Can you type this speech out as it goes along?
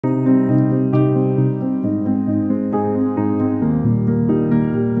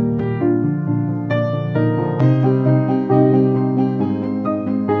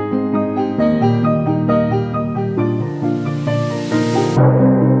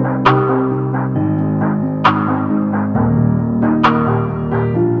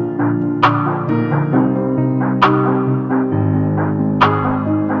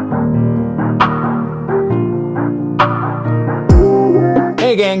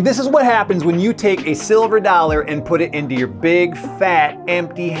gang, this is what happens when you take a silver dollar and put it into your big, fat,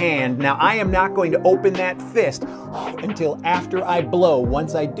 empty hand. Now, I am not going to open that fist until after I blow.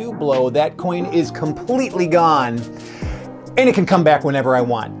 Once I do blow, that coin is completely gone. And it can come back whenever I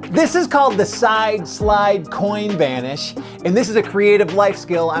want. This is called the side slide coin vanish, and this is a creative life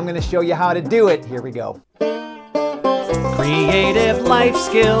skill. I'm gonna show you how to do it. Here we go. Creative life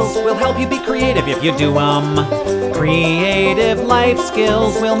skills will help you be creative if you do them. Creative life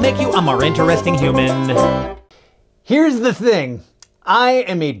skills will make you a more interesting human. Here's the thing. I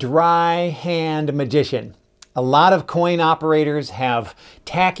am a dry hand magician. A lot of coin operators have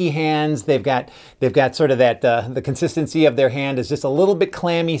tacky hands. They've got sort of that, the consistency of their hand is just a little bit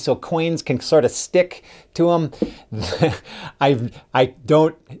clammy, so coins can sort of stick to them.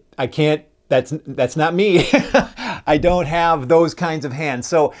 That's not me. I don't have those kinds of hands.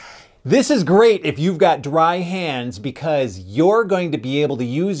 So this is great if you've got dry hands, because you're going to be able to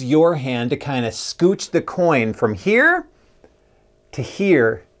use your hand to kind of scooch the coin from here to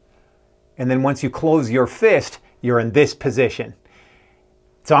here. And then once you close your fist, you're in this position.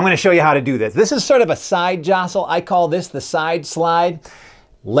 So I'm going to show you how to do this. This is sort of a side jostle. I call this the side slide.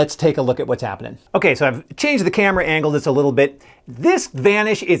 Let's take a look at what's happening. Okay, so I've changed the camera angle just a little bit. This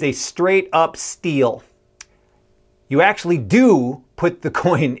vanish is a straight up steal. You actually do put the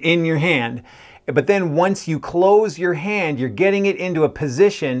coin in your hand, but then once you close your hand, you're getting it into a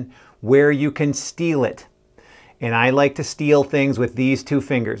position where you can steal it. And I like to steal things with these two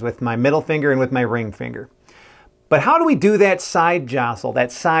fingers, with my middle finger and with my ring finger. But how do we do that side jostle,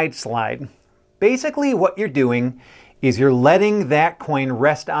 that side slide? Basically what you're doing is you're letting that coin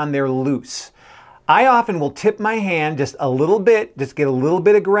rest on there loose. I often will tip my hand just a little bit, just get a little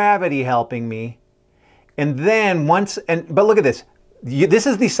bit of gravity helping me. And then but look at this. This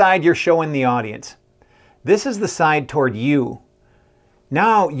is the side you're showing the audience. This is the side toward you.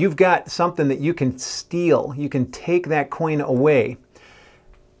 Now you've got something that you can steal. You can take that coin away.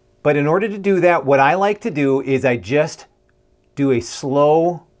 But in order to do that, what I like to do is I just do a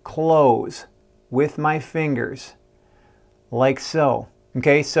slow close with my fingers, like so.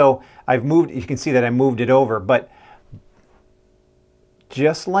 Okay, so I've moved, you can see that I moved it over, but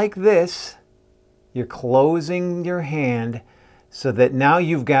just like this, you're closing your hand so that now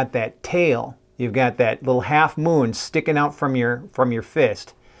you've got that tail. You've got that little half moon sticking out from your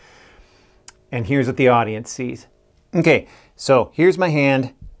fist. And here's what the audience sees. Okay, so here's my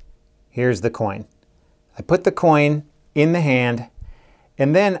hand, here's the coin. I put the coin in the hand,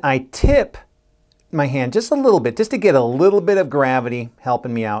 and then I tip my hand just a little bit, just to get a little bit of gravity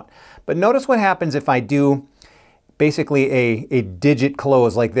helping me out. But notice what happens if I do basically a digit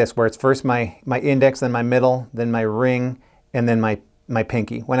close like this, where it's first my index, then my middle, then my ring, and then my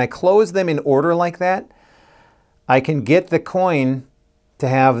pinky. When I close them in order like that, I can get the coin to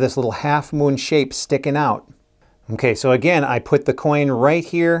have this little half moon shape sticking out. Okay, so again, I put the coin right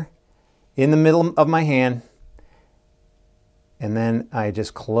here in the middle of my hand, and then I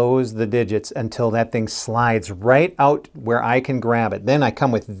just close the digits until that thing slides right out where I can grab it. Then I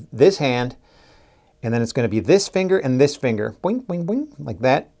come with this hand, and then it's going to be this finger and this finger. Boing, boing, boing, like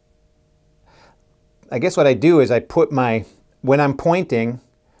that. I guess what I do is I put when I'm pointing,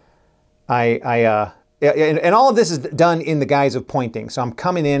 and all of this is done in the guise of pointing. So I'm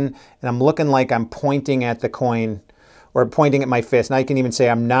coming in and I'm looking like I'm pointing at the coin or pointing at my fist. And I can even say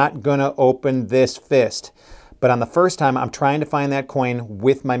I'm not going to open this fist. But on the first time, I'm trying to find that coin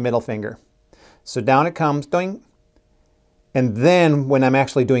with my middle finger. So down it comes, doing. And then when I'm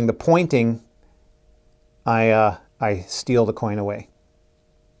actually doing the pointing, I steal the coin away.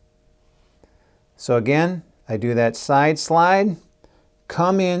 So again, I do that side slide,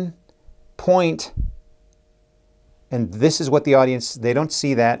 come in, point, and this is what the audience, they don't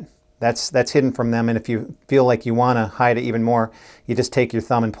see that. That's hidden from them, and if you feel like you want to hide it even more, you just take your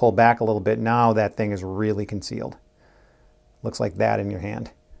thumb and pull back a little bit. Now that thing is really concealed. Looks like that in your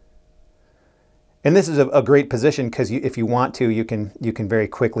hand. And this is a great position because if you want to, you can very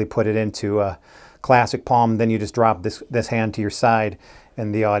quickly put it into a classic palm. Then you just drop this hand to your side,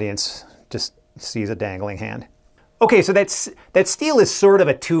 and the audience just sees a dangling hand. Okay, so that steal is sort of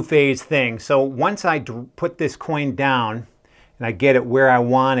a two-phase thing. So once I put this coin down and I get it where I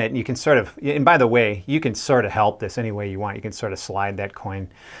want it, and you can sort of, and by the way, you can sort of help this any way you want. You can sort of slide that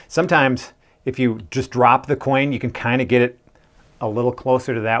coin. Sometimes if you just drop the coin, you can kind of get it a little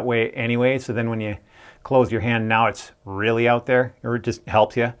closer to that way anyway. So then when you close your hand, now it's really out there, or it just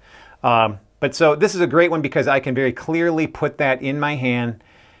helps you. But so this is a great one because I can very clearly put that in my hand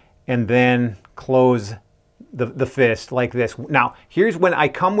and then close the fist like this. Now, here's when I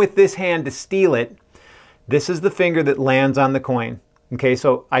come with this hand to steal it. This is the finger that lands on the coin. Okay,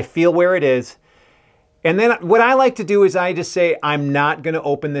 so I feel where it is. And then what I like to do is I just say, I'm not going to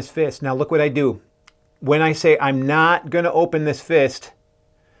open this fist. Now look what I do. When I say I'm not going to open this fist,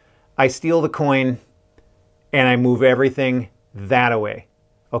 I steal the coin and I move everything that away.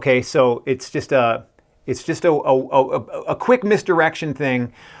 Okay, so it's just a quick misdirection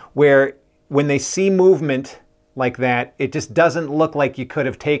thing where when they see movement like that, it just doesn't look like you could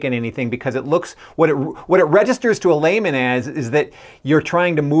have taken anything, because it looks, what it registers to a layman as is that you're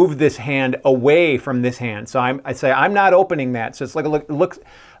trying to move this hand away from this hand. So I say I'm not opening that. So it's like it looks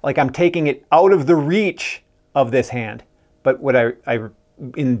like I'm taking it out of the reach of this hand. But what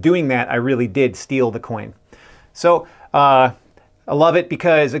in doing that, I really did steal the coin. So I love it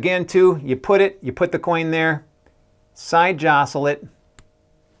because, again, too, you put the coin there, side jostle it.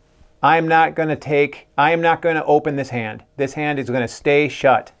 I am not going to open this hand. This hand is going to stay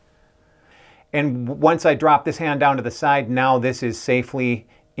shut. And once I drop this hand down to the side, now this is safely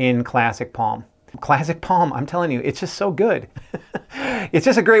in classic palm. Classic palm, I'm telling you, it's just so good. It's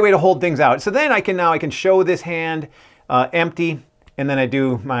just a great way to hold things out. So then I can show this hand empty, and then I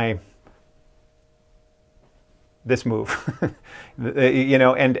do this move. You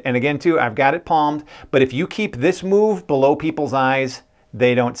know, and again too, I've got it palmed, but if you keep this move below people's eyes,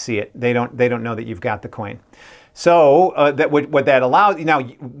 they don't see it. They don't know that you've got the coin. So what that allows, now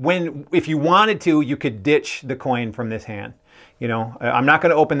if you wanted to, you could ditch the coin from this hand. You know, I'm not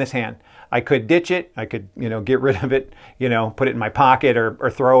going to open this hand. I could ditch it. I could, you know, get rid of it, you know, put it in my pocket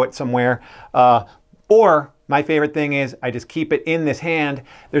or throw it somewhere. Or my favorite thing is I just keep it in this hand.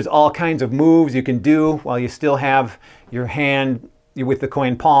 There's all kinds of moves you can do while you still have your hand with the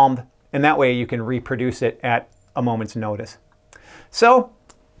coin palmed, and that way you can reproduce it at a moment's notice. So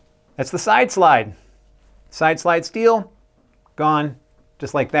that's the side slide. Side slide steal, gone,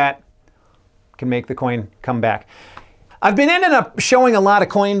 just like that. Can make the coin come back. I've been ending up showing a lot of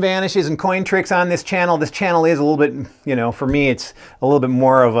coin vanishes and coin tricks on this channel. This channel is a little bit, you know, for me it's a little bit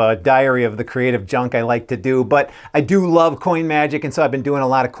more of a diary of the creative junk I like to do, but I do love coin magic, and so I've been doing a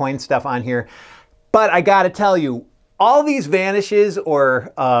lot of coin stuff on here. But I gotta tell you, all these vanishes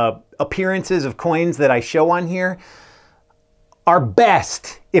or appearances of coins that I show on here are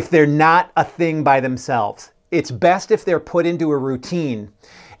best if they're not a thing by themselves. It's best if they're put into a routine.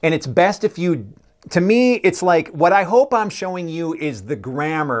 And it's best if you, to me, it's like what I hope I'm showing you is the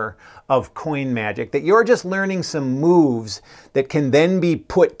grammar of coin magic, that you're just learning some moves that can then be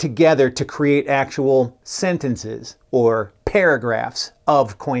put together to create actual sentences or paragraphs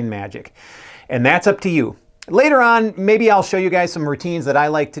of coin magic. And that's up to you. Later on, maybe I'll show you guys some routines that I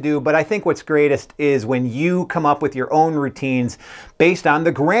like to do, but I think what's greatest is when you come up with your own routines based on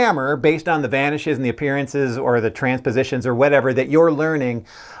the grammar, based on the vanishes and the appearances or the transpositions or whatever that you're learning,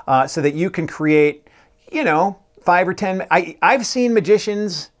 so that you can create, you know, 5 or 10. I've seen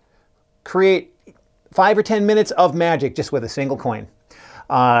magicians create 5 or 10 minutes of magic just with a single coin.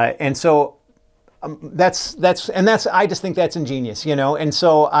 And so I just think that's ingenious, you know, and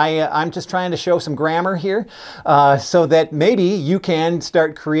so I'm just trying to show some grammar here so that maybe you can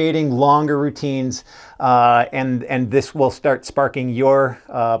start creating longer routines and this will start sparking your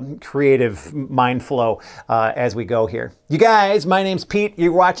creative mind flow as we go here. You guys, my name's Pete.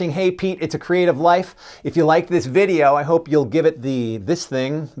 You're watching Hey Pete, It's a Creative Life. If you like this video, I hope you'll give it the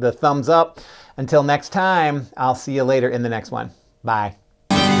thumbs up. Until next time, I'll see you later in the next one. Bye.